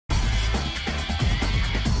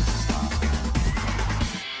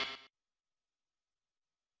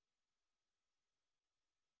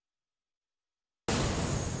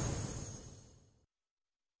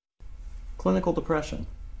Clinical Depression,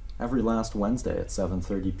 every last Wednesday at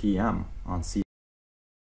 7:30 p.m. on C.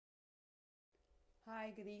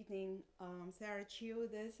 Hi, good evening. Sarah Chiu.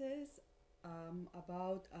 This is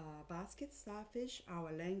about basket starfish,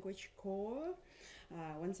 our language core.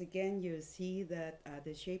 Once again, you see that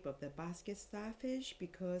the shape of the basket starfish,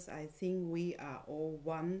 because I think we are all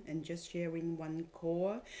one and just sharing one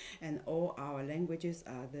core, and all our languages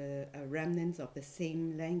are the remnants of the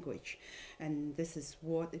same language. And this is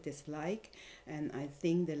what it is like. And I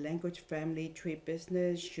think the language family tree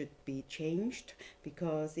business should be changed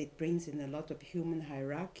because it brings in a lot of human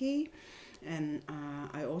hierarchy. And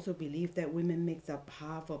I also believe that women makes up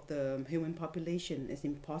half of the human population. It's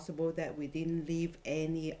impossible that we didn't leave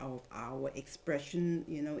any of our expression,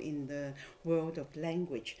 in the world of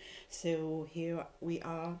language. So here we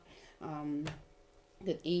are.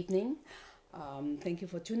 Good evening. Thank you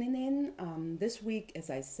for tuning in. This week, as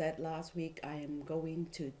I said last week, I am going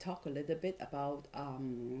to talk a little bit about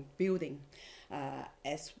building.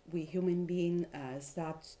 As we human beings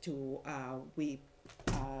start to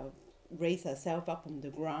raise ourselves up from the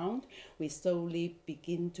ground, we slowly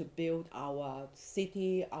begin to build our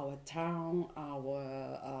city, our town,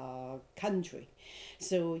 our country.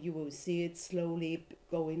 So you will see it slowly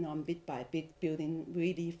going on bit by bit, building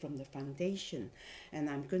really from the foundation. And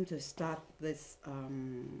I'm going to start this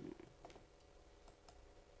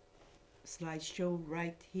slideshow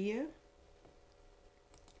right here.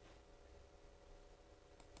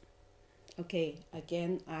 Okay,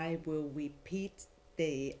 again, I will repeat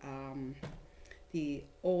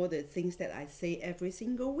all the things that I say every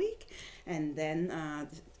single week, and then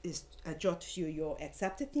jot you your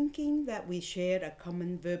accepted thinking that we shared a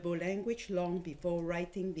common verbal language long before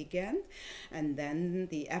writing began. And then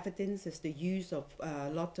the evidence is the use of a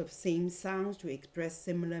lot of same sounds to express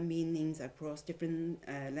similar meanings across different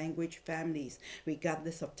language families,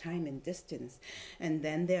 regardless of time and distance. And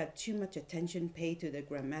then there are too much attention paid to the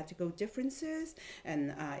grammatical differences.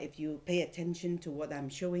 And if you pay attention to what I'm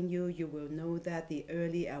showing you, you will know that the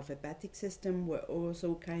early alphabetic system were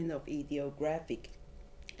also kind of ideographic.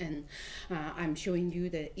 And I'm showing you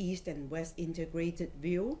the East and West integrated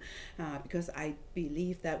view because I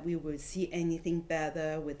believe that we will see anything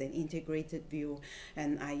better with an integrated view.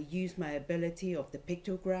 And I use my ability of the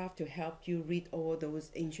pictograph to help you read all those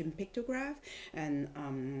ancient pictographs. And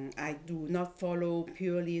I do not follow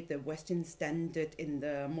purely the Western standard in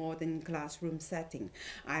the modern classroom setting.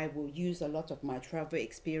 I will use a lot of my travel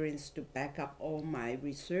experience to back up all my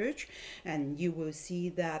research. And you will see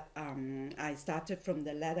that I started from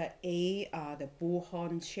the letter A, the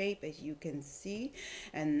bullhorn shape, as you can see.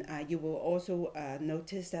 And you will also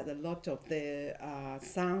notice that a lot of the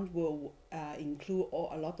sound will include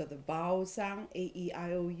a lot of the vowel sound, A, E,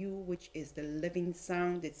 I, O, U, which is the living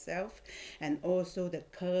sound itself, and also the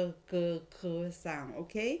k, g, k sound,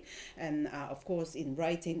 okay? And of course, in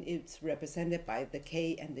writing, it's represented by the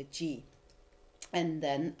K and the G. And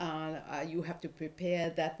then you have to prepare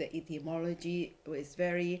that the etymology is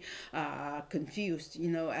very confused,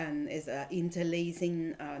 and is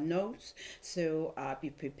interlacing notes. So be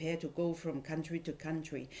prepared to go from country to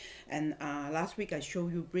country. And last week I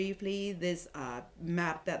showed you briefly this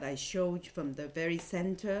map that I showed from the very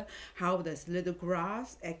center, how this little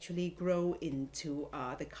grass actually grow into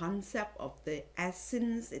the concept of the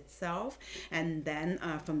essence itself. And then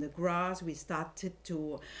from the grass we started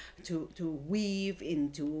to weave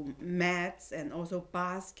into mats and also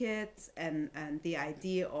baskets, and the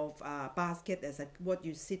idea of basket as what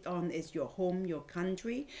you sit on is your home, your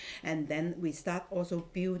country. And then we start also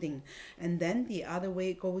building, and then the other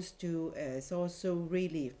way goes to is also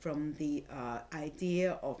really from the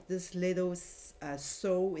idea of this little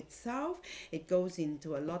soul itself. It goes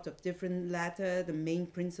into a lot of different letters. The main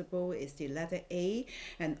principle is the letter A,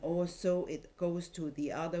 and also it goes to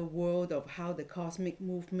the other world of how the cosmic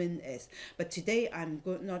movement is. But today I'm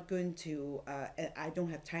not going to, I don't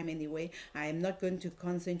have time anyway, I am not going to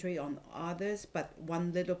concentrate on others, but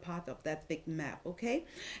one little part of that big map, okay?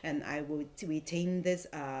 And I will retain this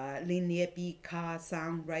linear B car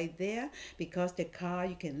sound right there, because the car,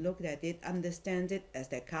 you can look at it, understand it as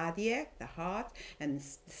the cardiac, the heart, and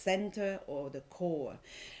center or the core.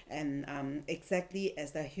 And exactly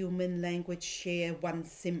as the human language share one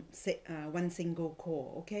single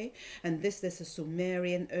core, okay? And this is a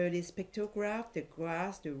Sumerian earliest pictograph, the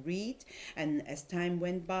grass, the reed, and as time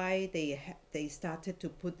went by, they started to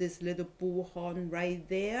put this little bullhorn right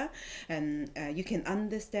there, and you can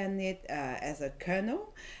understand it as a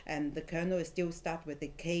kernel, and the kernel is still start with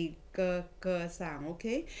the K, G, G sound,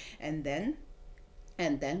 okay? And then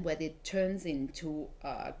And then when it turns into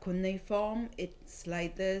cuneiform, it's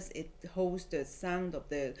like this. It holds the sound of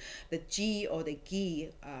the G or the G,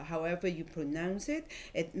 however you pronounce it.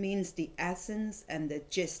 It means the essence and the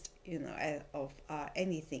gist, of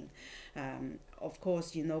anything. Of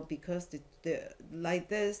course, because the like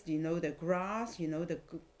this, the grass, the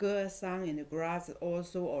g sound in the grass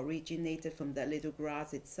also originated from the little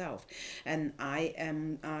grass itself. And I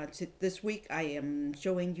am this week I am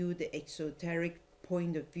showing you the exoteric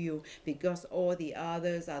point of view, because all the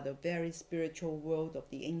others are the very spiritual world of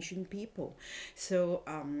the ancient people. So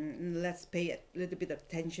let's pay a little bit of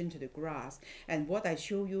attention to the grass. And what I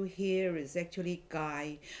show you here is actually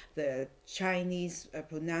Gai, the Chinese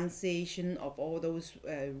pronunciation of all those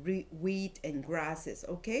wheat and grasses.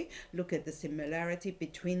 Okay, look at the similarity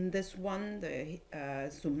between this one, the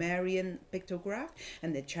Sumerian pictograph,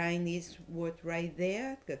 and the Chinese word right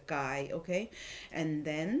there, the Gai. Okay, and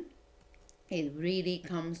then it really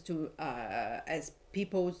comes to as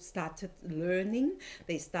people started learning,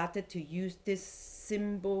 they started to use this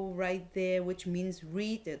symbol right there, which means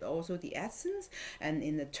read, and also the essence. And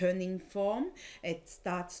in the turning form, it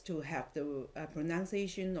starts to have the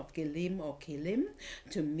pronunciation of Gilim or Kilim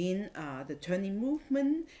to mean the turning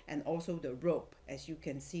movement, and also the rope. As you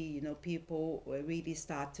can see, people really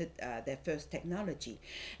started their first technology.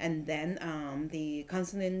 And then the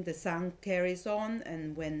consonant, the sound carries on,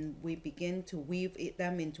 and when we begin to weave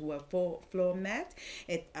them into a floor mat,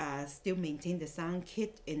 it still maintains the sound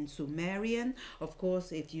kit in Sumerian. Of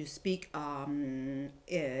course, if you speak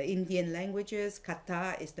Indian languages,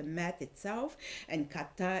 kata is the mat itself, and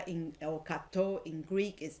kata or kato in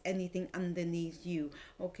Greek is anything underneath you.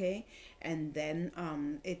 Okay, and then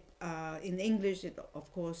in English,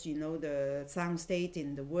 of course, the sound state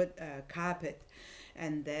in the word carpet.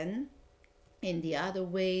 And then in the other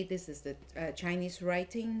way, this is the Chinese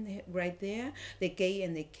writing right there. The K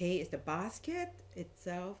and the K is the basket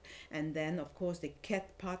itself. And then, of course, the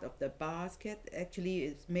cat part of the basket actually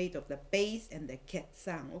is made of the base and the cat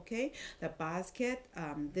sound. Okay, the basket,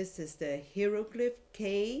 this is the hieroglyph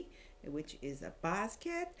K, which is a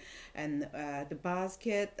basket. And the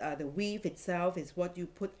basket, the weave itself is what you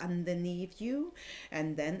put underneath you.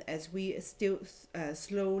 And then as we still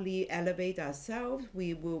slowly elevate ourselves,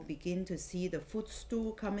 we will begin to see the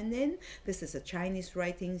footstool coming in. This is a Chinese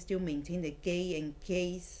writing, still maintain the K and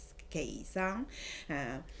K's sound,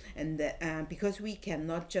 and because we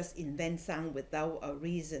cannot just invent sound without a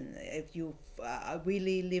reason. If you are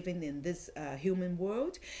really living in this human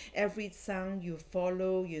world, every sound you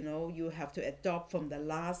follow, you have to adopt from the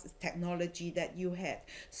last technology that you had.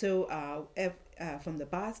 So from the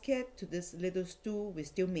basket to this little stool, we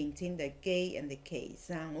still maintain the K and the K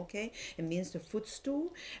sound. Okay, it means the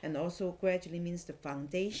footstool, and also gradually means the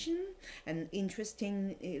foundation. And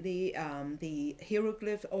interestingly, the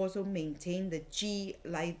hieroglyph also maintain the G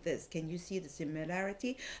like this. Can you see the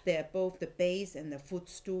similarity? They are both the base and the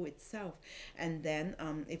footstool itself. And then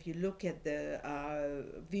if you look at the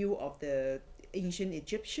view of the ancient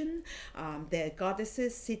Egyptian, their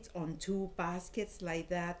goddesses sit on two baskets like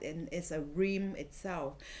that, and it's a rim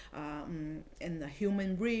itself, and the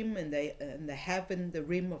human rim, and the heaven, the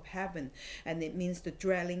rim of heaven, and it means the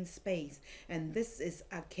dwelling space. And this is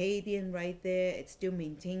Akkadian right there. It still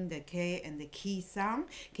maintains the K and the key sound.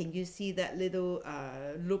 Can you see that little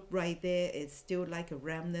loop right there? It's still like a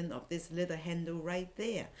remnant of this little handle right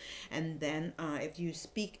there. And then if you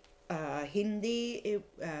speak Hindi,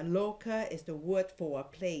 loka is the word for a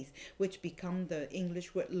place, which become the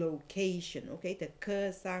English word location. Okay, the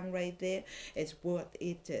k sound right there is what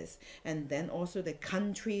it is. And then also the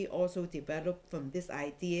country also developed from this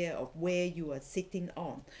idea of where you are sitting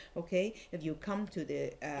on. Okay, if you come to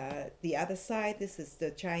the other side, this is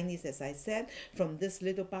the Chinese, as I said. From this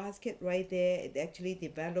little basket right there, it actually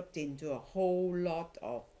developed into a whole lot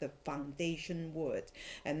of the foundation word.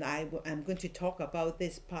 And I'm going to talk about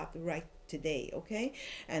this part right today. Okay,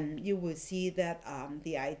 and you will see that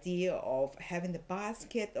the idea of having the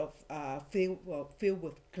basket of filled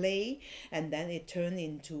with clay, and then it turned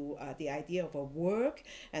into the idea of a work.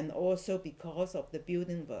 And also because of the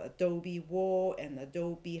building of adobe wall and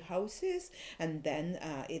adobe houses, and then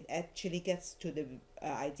it actually gets to the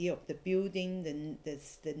idea of the building,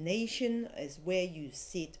 the nation is where you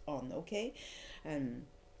sit on. Okay, and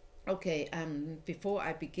Okay, before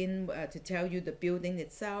I begin to tell you the building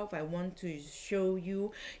itself, I want to show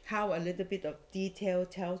you how a little bit of detail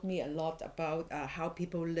tells me a lot about how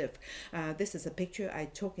people live. This is a picture I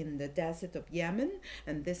took in the desert of Yemen,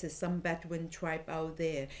 and this is some Bedouin tribe out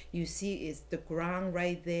there. You see, it's the ground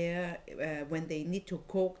right there. When they need to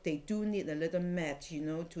cook, they do need a little mat, you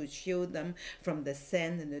know, to shield them from the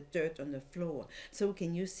sand and the dirt on the floor. So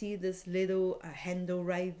can you see this little handle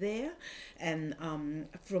right there? And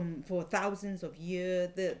for thousands of years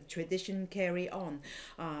the tradition carry on,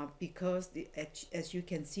 because as you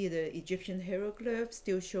can see, the Egyptian hieroglyph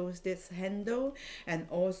still shows this handle, and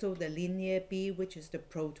also the linear B, which is the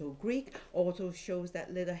Proto-Greek, also shows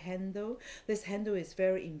that little handle. This handle is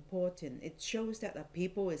very important. It shows that a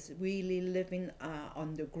people is really living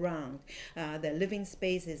on the ground. The living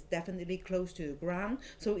space is definitely close to the ground,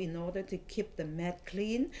 so in order to keep the mat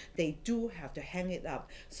clean, they do have to hang it up.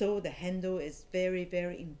 So the handle is very,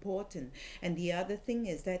 very important. And the other thing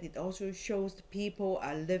is that it also shows the people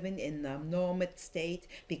are living in a nomad state,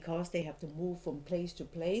 because they have to move from place to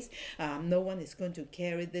place. No one is going to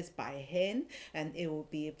carry this by hand, and it will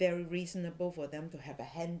be very reasonable for them to have a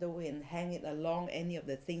handle and hang it along any of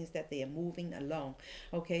the things that they are moving along.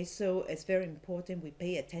 Okay, so it's very important we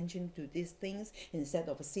pay attention to these things instead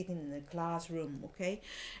of sitting in a classroom. Okay,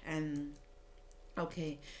 and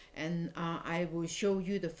okay, and I will show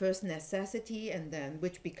you the first necessity, and then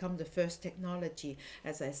which become the first technology.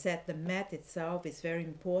 As I said, the mat itself is very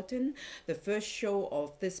important. The first show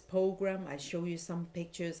of this program, I show you some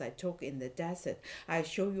pictures I took in the desert. I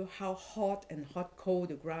show you how hot and hot cold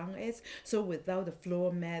the ground is. So without a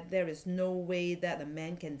floor mat, there is no way that a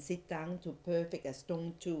man can sit down to perfect a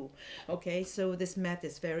stone tool. Okay, so this mat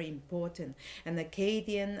is very important. And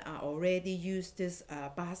Acadian already used this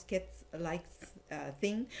basket-like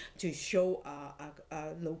thing to show a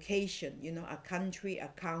location, you know, a country, a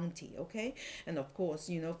county. Okay, and of course,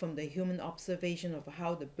 you know, from the human observation of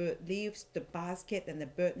how the bird lives, the basket and the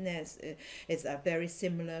bird nest is a very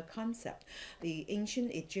similar concept. The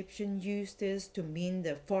ancient Egyptian used this to mean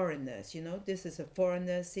the foreigners. You know, this is a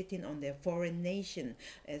foreigner sitting on their foreign nation,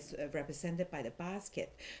 as represented by the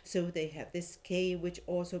basket. So they have this K, which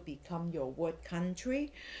also become your word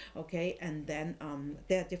country. Okay, and then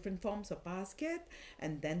there are different forms of basket,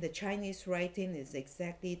 and then the Chinese writing is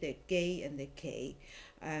exactly the G and the K.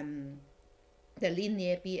 The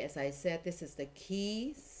linear B, as I said, this is the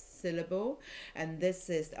key syllable, and this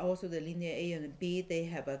is also the linear A and B. They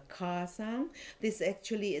have a ka sound. This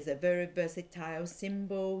actually is a very versatile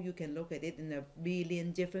symbol. You can look at it in a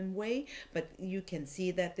million different way, but you can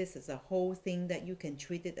see that this is a whole thing that you can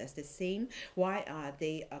treat it as the same. Why are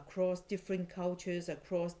they across different cultures,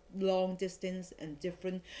 across long distance and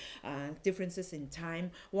different differences in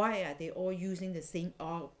time? Why are they all using the same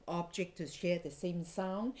object to share the same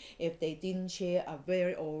sound if they didn't share a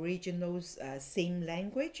very original same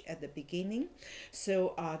language at the beginning?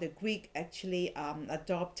 So the Greek actually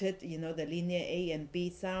adopted, you know, the linear A and B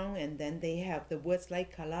sound, and then they have the words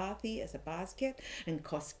like kalathi as a basket and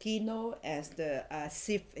koskino as the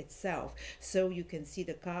sieve itself. So you can see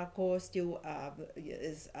the kako still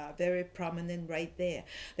is very prominent right there.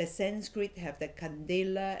 The Sanskrit have the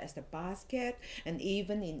candela as the basket, and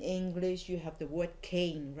even in English you have the word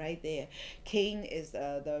cane right there. Cane is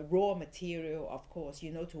the raw material, of course,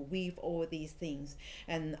 you know, to weave all these things.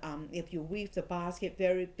 And if you weave the basket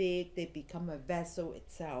very big, they become a vessel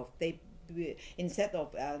itself. They instead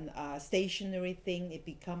of a stationary thing, it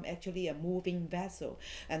become actually a moving vessel.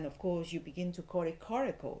 And of course, you begin to call it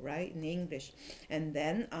coracle, right, in English. And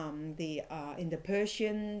then in the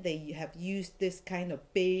Persian, they have used this kind of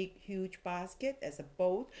big, huge basket as a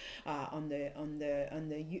boat on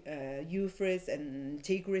the Euphrates and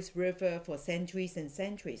Tigris River for centuries and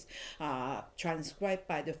centuries. Transcribed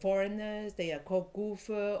by the foreigners, they are called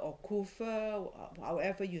gufer or kufer,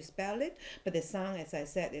 however you spell it. But the sound, as I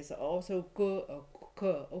said, is also g or k,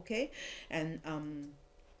 okay? And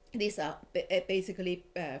these are basically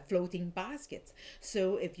floating baskets.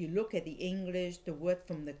 So if you look at the English, the word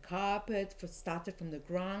from the carpet started from the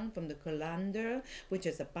ground, from the colander, which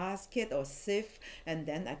is a basket or sieve, and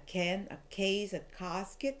then a can, a case, a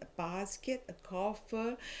casket, a basket, a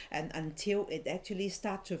coffer, and until it actually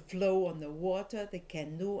starts to flow on the water, the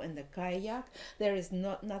canoe and the kayak. There is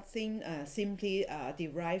nothing simply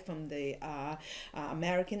derived from the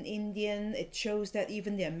American Indian. It shows that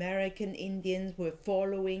even the American Indians were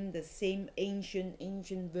following the same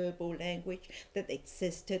ancient verbal language that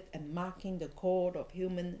existed and marking the core of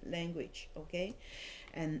human language. Okay,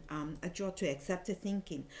 and a draw to accepted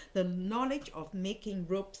thinking. The knowledge of making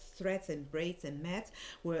ropes, threads, and braids and mats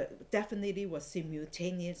definitely was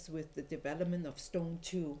simultaneous with the development of stone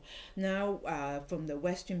too. Now, from the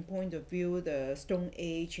Western point of view, the Stone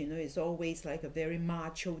Age, is always like a very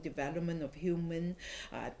macho development of human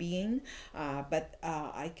being. But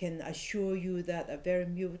I can assure you that a very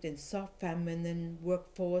mute and soft feminine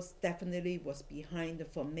workforce definitely was behind the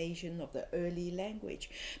formation of the early language,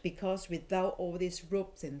 because without all these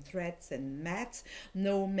ropes and threads and mats,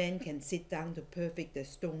 no man can sit down to perfect the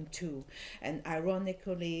stone tool. And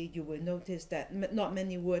ironically, you will notice that not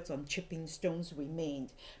many words on chipping stones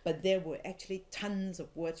remained, but there were actually tons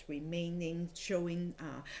of words remaining showing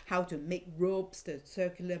how to make ropes, the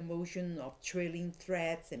circular motion of trailing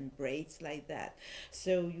threads and braids like that.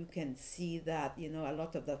 So you can see that, a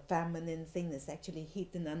lot of the feminine thing is actually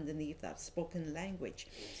hidden underneath that spoken language.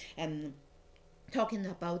 And talking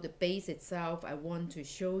about the base itself, I want to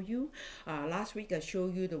show you. Last week I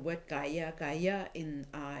showed you the word Gaya. Gaya in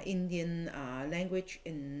Indian language,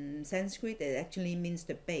 in Sanskrit, it actually means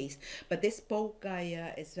the base. But this Bodh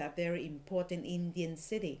Gaya is a very important Indian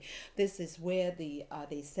city. This is where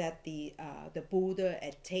they said the Buddha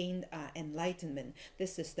attained enlightenment.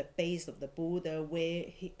 This is the base of the Buddha where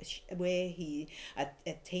he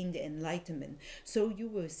attained enlightenment. So you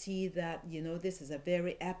will see that this is a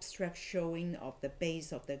very abstract showing of the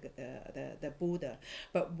base of the Buddha.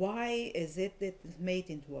 But why is it that it's made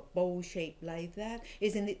into a bowl shape like that?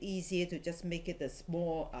 Isn't it easier to just make it a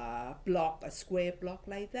small block, a square block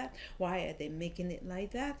like that? Why are they making it like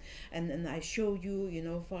that? And I show you,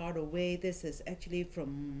 far away, this is actually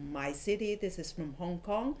from my city. This is from Hong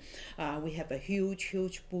Kong. We have a huge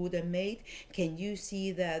Buddha made. Can you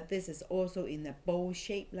see that this is also in a bowl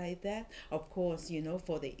shape like that? Of course,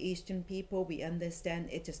 for the Eastern people, we understand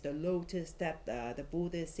it is the lotus that the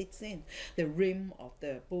Buddha sits in, the rim of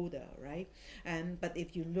the Buddha, right? But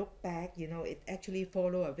if you look back, it actually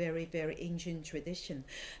follow a very ancient tradition.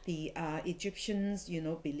 The Egyptians,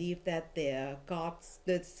 believe that their gods,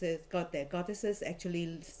 their goddesses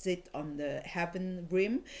actually sit on the heaven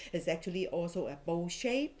rim. It's actually also a bowl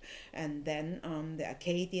shape. And then the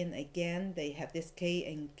Akkadian, again, they have this K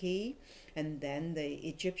and K. And then the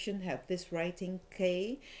Egyptian have this writing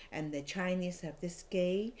K, and the Chinese have this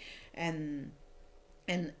K, and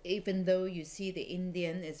even though you see the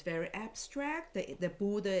Indian is very abstract, the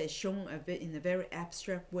Buddha is shown a bit in a very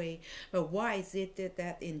abstract way. But why is it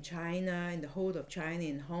that in China, in the whole of China,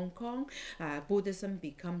 in Hong Kong, Buddhism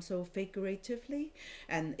becomes so figuratively?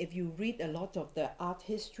 And if you read a lot of the art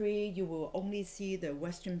history, you will only see the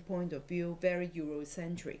Western point of view, very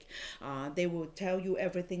Euro-Centric. They will tell you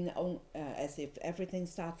everything as if everything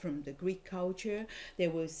starts from the Greek culture. They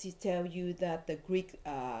will tell you that the Greek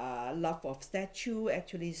love of statue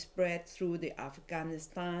actually spread through the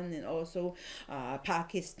Afghanistan and also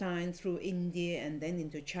Pakistan, through India, and then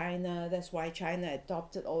into China. That's why China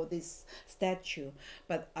adopted all this statue.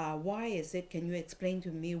 But why is it? Can you explain to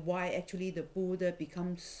me why actually the Buddha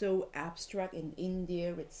becomes so abstract in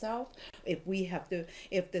India itself? If the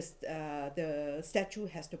statue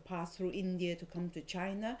has to pass through India to come to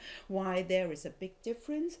China, why there is a big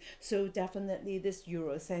difference? So definitely this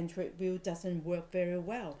Euro-centric view doesn't work very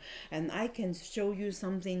well. And I can show you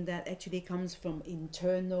something that actually comes from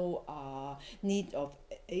internal need of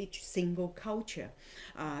each single culture,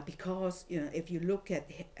 because if you look at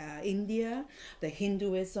India, the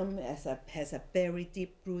Hinduism has a very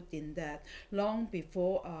deep root in that. Long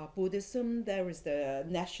before Buddhism, there is the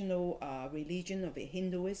national religion of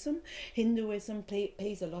Hinduism. Hinduism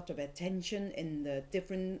pays a lot of attention in the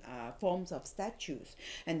different forms of statues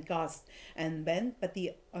and gods. And then, but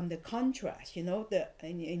on the contrast,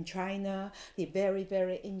 in China, the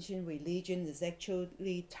very ancient religion is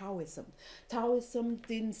actually Taoism. Taoism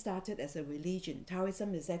didn't start as a religion.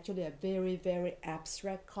 Taoism is actually a very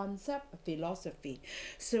abstract concept, a philosophy.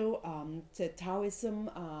 So the Taoism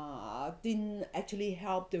didn't actually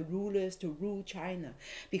help the rulers to rule China,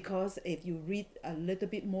 because if you read a little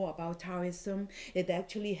bit more about Taoism, it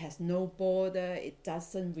actually has no border. It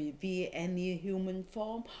doesn't reveal any human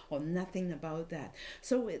form or nothing about that.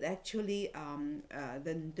 So it actually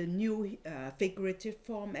the new figurative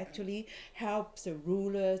form actually helps the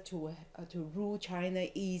ruler to rule China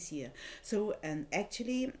easier. So, and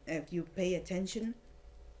actually, if you pay attention,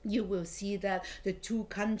 you will see that the two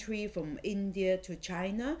countries from India to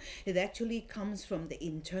China, it actually comes from the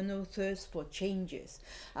internal thirst for changes.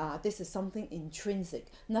 This is something intrinsic.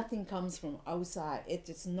 Nothing comes from outside. It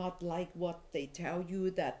is not like what they tell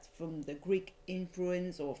you that from the Greek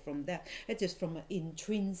influence or from that. It is from an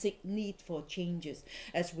intrinsic need for changes.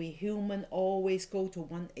 As we human always go to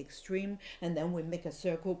one extreme and then we make a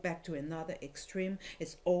circle back to another extreme.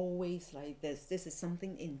 It's always like this. This is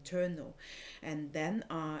something internal. And then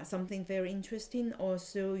something very interesting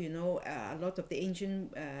also, you know, a lot of the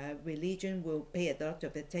ancient religion will pay a lot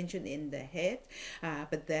of attention in the head,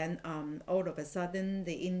 but then all of a sudden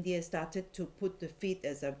the India started to put the feet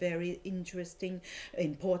as a very interesting,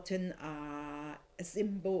 important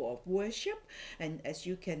symbol of worship. And as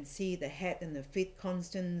you can see, the head and the feet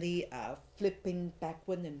constantly flipping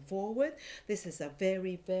backward and forward. This is a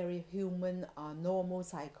very, very human, normal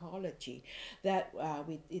psychology that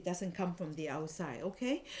it doesn't come from the outside.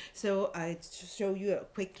 Okay, so I show you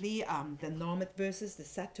quickly the nomad versus the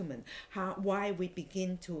settlement, why we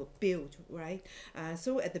begin to build, right?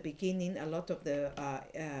 So at the beginning, a lot of the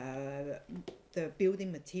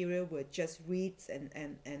building material were just reeds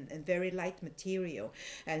and very light material,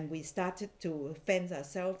 and we started to fence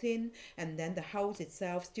ourselves in, and then the house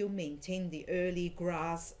itself still maintained the early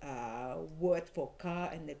grass word for car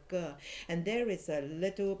and the ge, and there is a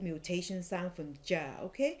little mutation sound from ja,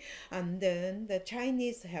 okay? And then the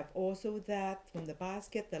Chinese have also that from the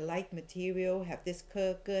basket, the light material have this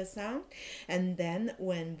ke ge sound, and then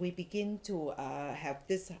when we begin to have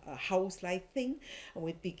this house-like thing,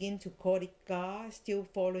 we begin to call it ga, still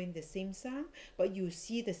following the same sound, but you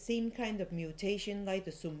see the same kind of mutation like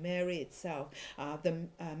the Sumerian itself. The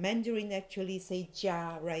Mandarin actually say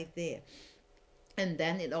ja right there. And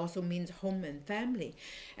then it also means home and family.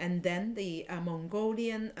 And then the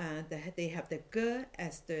Mongolian, they have the ge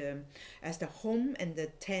as the home and the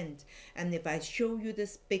tent. And if I show you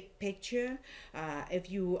this big picture,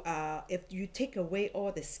 if you take away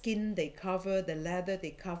all the skin they cover, the leather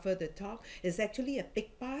they cover the top, it's actually a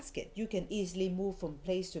big basket. You can easily move from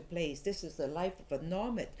place to place. This is the life of a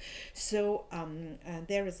nomad. So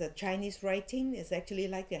there is a Chinese writing. It's actually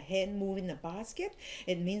like a hand moving a basket.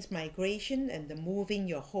 It means migration and the moving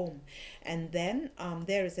your home. And then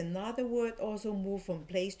there is another word also, move from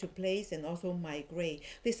place to place, and also migrate.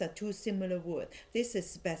 These are two similar words. This is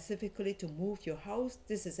specifically to move your house.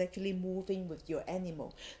 This is actually moving with your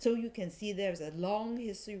animal. So you can see there's a long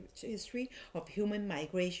history of human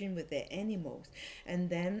migration with their animals. And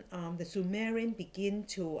then the Sumerian begin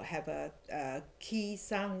to have a key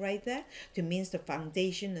sound right there to means the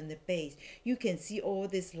foundation and the base. You can see all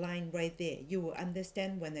this line right there. You will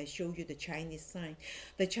understand when I show you the Chinese sign.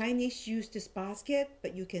 The Chinese use this basket,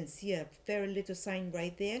 but you can see a very little sign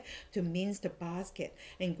right there to means the basket,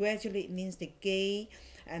 and gradually it means the gate.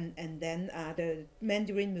 And then the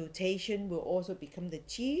Mandarin mutation will also become the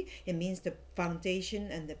Ji. It means the foundation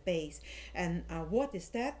and the base. And what is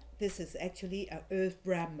that? This is actually an earth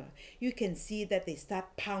rammer. You can see that they start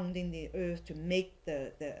pounding the earth to make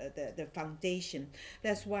the foundation.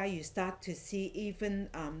 That's why you start to see even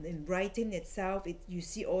in writing itself, you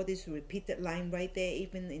see all this repeated line right there,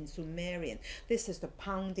 even in Sumerian. This is the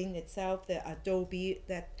pounding itself, the adobe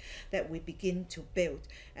that we begin to build.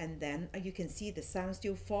 And then you can see the sound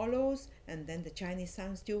still follows, and then the Chinese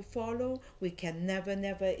sound still follow. We can never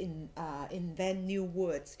invent new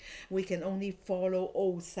words. We can only follow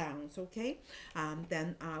old sounds, okay?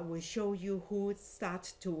 Then I will show you who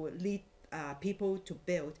starts to lead people to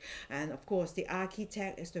build. And of course the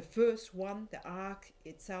architect is the first one. The arch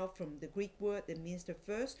itself, from the Greek word, it means the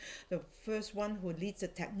first one who leads the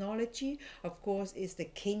technology, of course, is the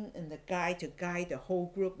king and the guide to guide the whole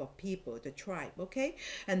group of people, the tribe, okay?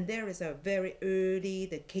 And there is a very early,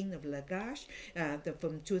 the king of Lagash,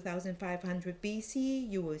 from 2500 BC.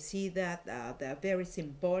 You will see that they're very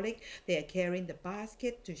symbolic. They are carrying the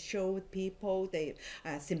basket to show people, they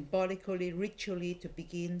symbolically, ritually, to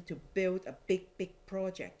begin to build a big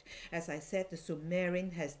project. As I said, the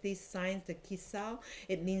Sumerian has these signs, the kisao.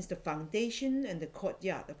 It means the foundation and the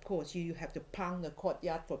courtyard. Of course, you have to pound the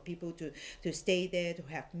courtyard for people to stay there, to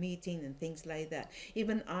have meeting and things like that.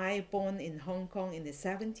 Even I, born in Hong Kong in the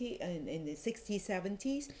 60s,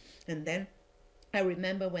 70s, and then I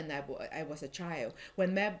remember when I was a child,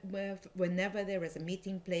 whenever there is a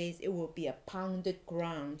meeting place, it will be a pounded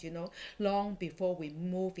ground, you know, long before we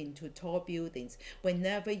move into tall buildings.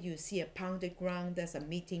 Whenever you see a pounded ground, there's a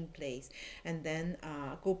meeting place. And then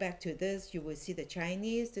go back to this, you will see the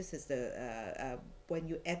Chinese. This is the when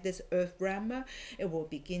you add this earth grammar, it will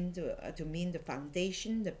begin to mean the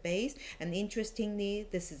foundation, the base. And interestingly,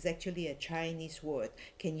 this is actually a Chinese word.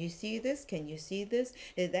 Can you see this? Can you see this?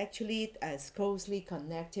 It actually is closely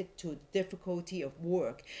connected to difficulty of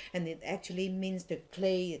work, and it actually means the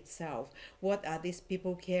clay itself. What are these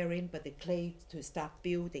people carrying but the clay to start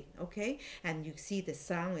building? Okay, and you see the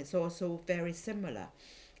sound is also very similar.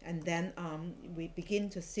 And then we begin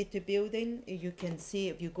to see the building. You can see,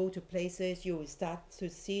 if you go to places, you will start to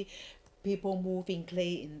see people moving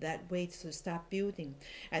clay in that way to start building.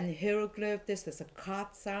 And hieroglyph, this is a card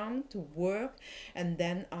sound to work. And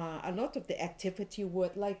then a lot of the activity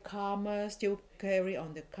word like karma still carry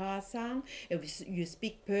on the car sound. If you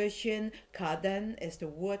speak Persian, kadan is the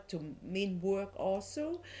word to mean work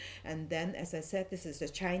also. And then, as I said, this is the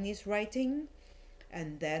Chinese writing.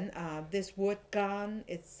 And then this word gan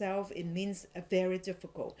itself, it means very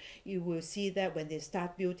difficult. You will see that when they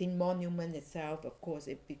start building monument itself, of course,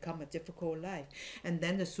 it become a difficult life. And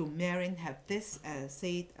then the Sumerian have this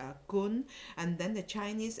said gun. And then the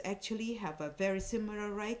Chinese actually have a very similar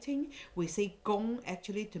writing. We say gong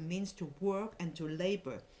actually to means to work and to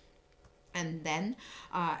labor. And then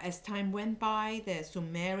as time went by, the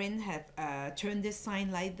Sumerian have turned this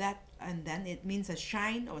sign like that, and then it means a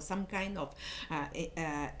shrine or some kind of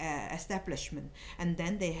establishment. And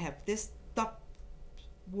then they have this dub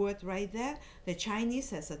word right there. The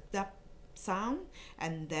Chinese has a dub sound,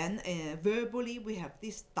 and then verbally we have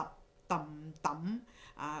this dub, dum, dum.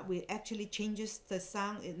 We actually changes the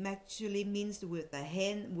sound. It actually means with the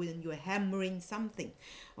hand when you're hammering something,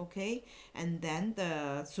 okay? And then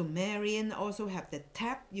the Sumerian also have the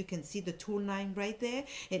tap. You can see the two line right there.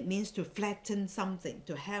 It means to flatten something,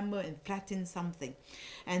 to hammer and flatten something.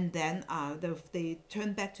 And then they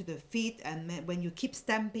turn back to the feet, and when you keep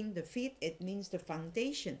stamping the feet, it means the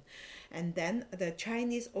foundation. And then the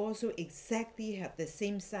Chinese also exactly have the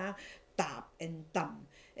same sound, dab and dum.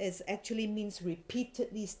 It actually means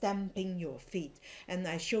repeatedly stamping your feet. And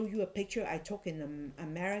I show you a picture I took in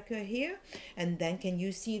America here. And then can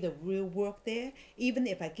you see the real work there? Even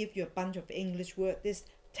if I give you a bunch of English words, this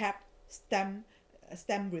tap,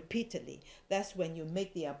 stamp repeatedly, that's when you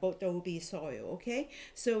make the adobe soil, okay?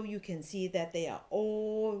 So you can see that they are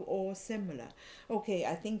all similar. Okay,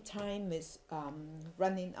 I think time is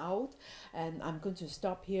running out, and I'm going to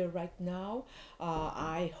stop here right now.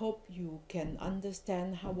 I hope you can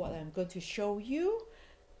understand what I'm going to show you.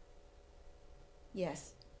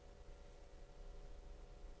 Yes.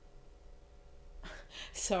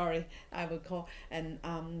 Sorry, I will call. And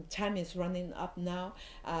time is running up now.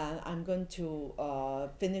 I'm going to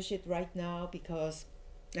finish it right now because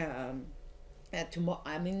tomorrow,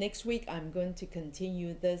 next week, I'm going to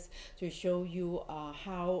continue this to show you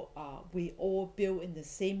how we all build in the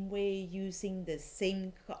same way, using the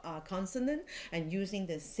same consonant and using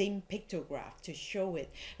the same pictograph to show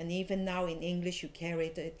it. And even now in English, you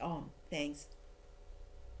carried it on. Thanks.